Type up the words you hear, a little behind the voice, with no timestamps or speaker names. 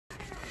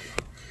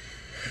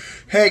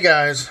Hey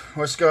guys,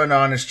 what's going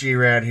on? It's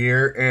Gerad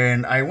here,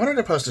 and I wanted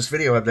to post this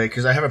video update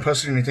because I haven't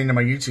posted anything to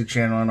my YouTube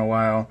channel in a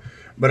while,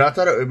 but I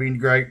thought it would be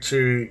great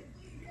to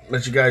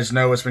let you guys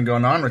know what's been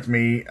going on with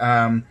me.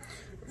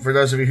 For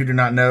those of you who do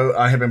not know,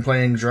 I have been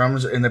playing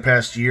drums in the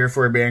past year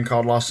for a band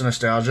called Lost in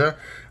Nostalgia.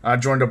 I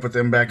joined up with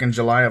them back in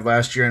July of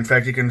last year. In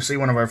fact, you can see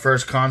one of our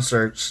first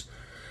concerts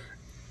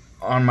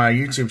on my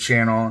YouTube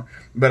channel,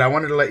 but I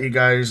wanted to let you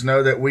guys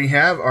know that we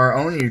have our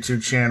own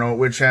YouTube channel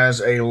which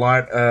has a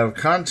lot of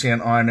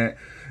content on it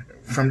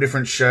from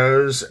different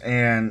shows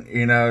and,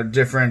 you know,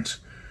 different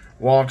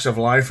walks of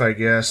life, I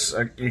guess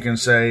you can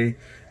say.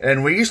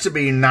 And we used to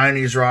be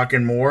 90s rock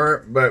and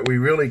more, but we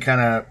really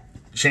kind of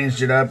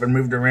changed it up and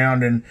moved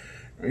around, and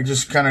we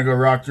just kind of go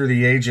rock through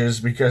the ages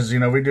because, you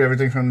know, we do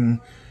everything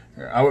from,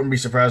 I wouldn't be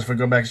surprised if we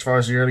go back as far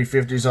as the early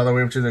 50s all the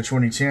way up to the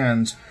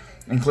 2010s,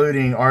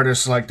 including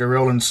artists like the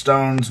Rolling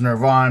Stones,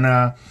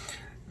 Nirvana,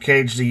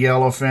 Cage the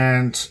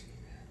Elephant,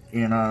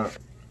 you know,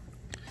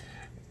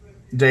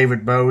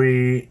 David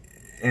Bowie,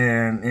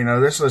 and, you know,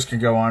 this list could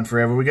go on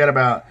forever. We got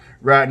about,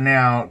 right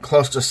now,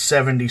 close to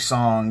 70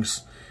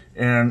 songs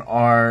in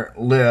our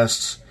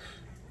lists.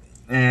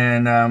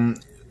 And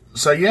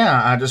so,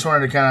 yeah, I just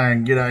wanted to kind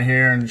of get out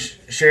here and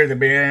share the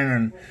band,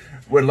 and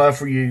would love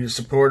for you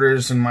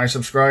supporters and my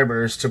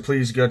subscribers to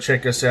please go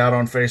check us out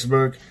on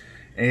Facebook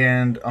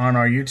and on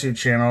our YouTube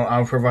channel.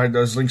 I'll provide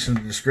those links in the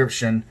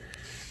description.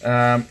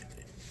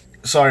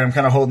 Sorry, I'm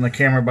kind of holding the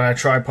camera by a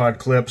tripod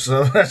clip,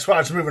 so that's why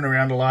it's moving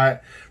around a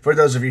lot. For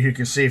those of you who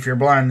can see, if you're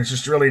blind, it's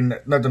just really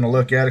nothing to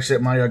look at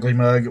except my ugly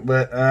mug.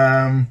 But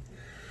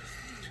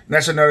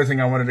that's another thing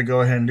I wanted to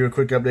go ahead and do a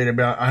quick update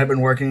about. I have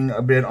been working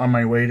a bit on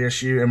my weight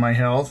issue and my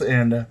health,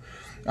 and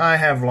I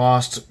have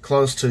lost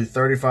close to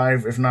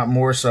 35, if not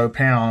more so,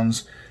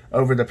 pounds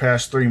over the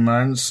past 3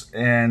 months,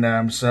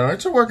 and so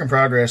it's a work in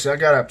progress. I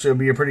got up to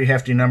be a pretty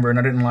hefty number, and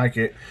I didn't like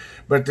it,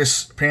 but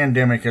this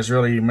pandemic has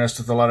really messed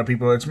with a lot of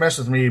people. It's messed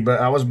with me, but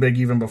I was big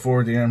even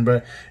before then,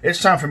 but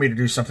it's time for me to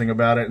do something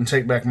about it and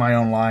take back my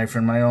own life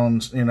and my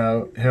own, you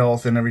know,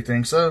 health and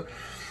everything. So,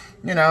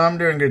 you know, I'm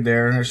doing good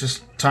there. It's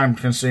just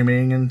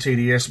time-consuming and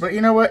tedious, but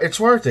you know what?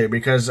 It's worth it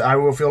because I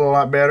will feel a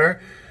lot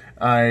better.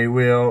 I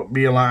will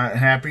be a lot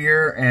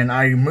happier, and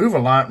I move a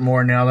lot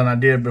more now than I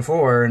did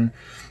before. And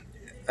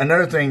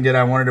another thing that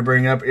I wanted to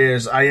bring up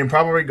is I am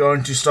probably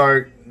going to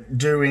start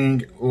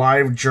doing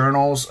live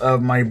journals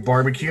of my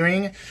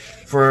barbecuing.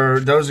 For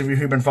those of you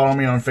who've been following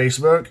me on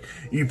Facebook,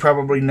 you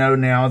probably know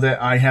now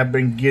that I have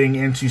been getting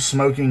into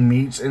smoking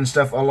meats and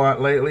stuff a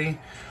lot lately.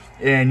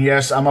 And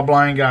yes, I'm a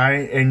blind guy,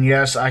 and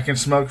yes, I can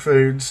smoke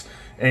foods,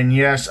 and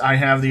yes, I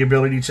have the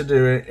ability to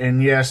do it,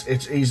 and yes,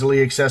 it's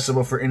easily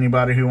accessible for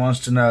anybody who wants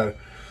to know.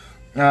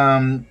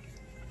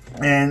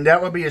 And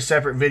that would be a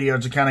separate video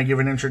to kind of give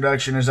an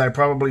introduction, as I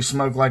probably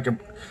smoke like a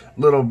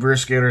little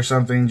brisket or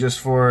something just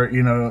for,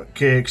 you know,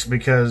 kicks,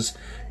 because,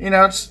 you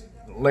know, it's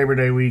Labor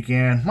Day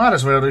weekend. Might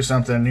as well do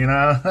something, you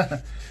know.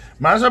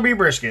 Might as well be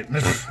brisket.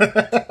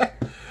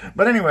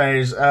 But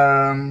anyways,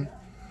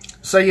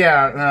 so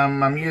yeah,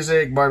 my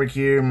music,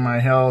 barbecue, my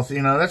health,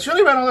 you know, that's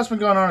really about all that's been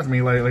going on with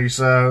me lately.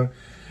 So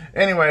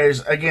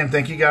anyways, again,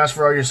 thank you guys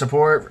for all your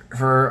support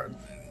for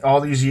all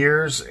these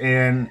years,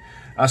 and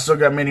I still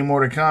got many more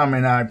to come,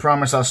 and I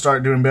promise I'll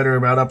start doing better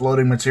about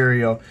uploading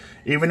material,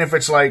 even if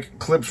it's like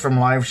clips from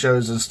live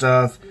shows and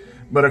stuff.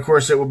 But of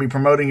course, it will be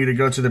promoting you to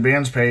go to the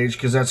band's page,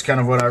 because that's kind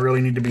of what I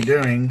really need to be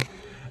doing.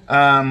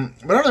 But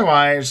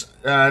otherwise,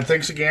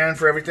 thanks again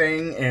for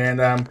everything,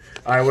 and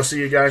I will see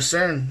you guys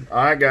soon.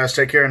 Alright guys,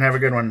 take care and have a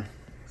good one.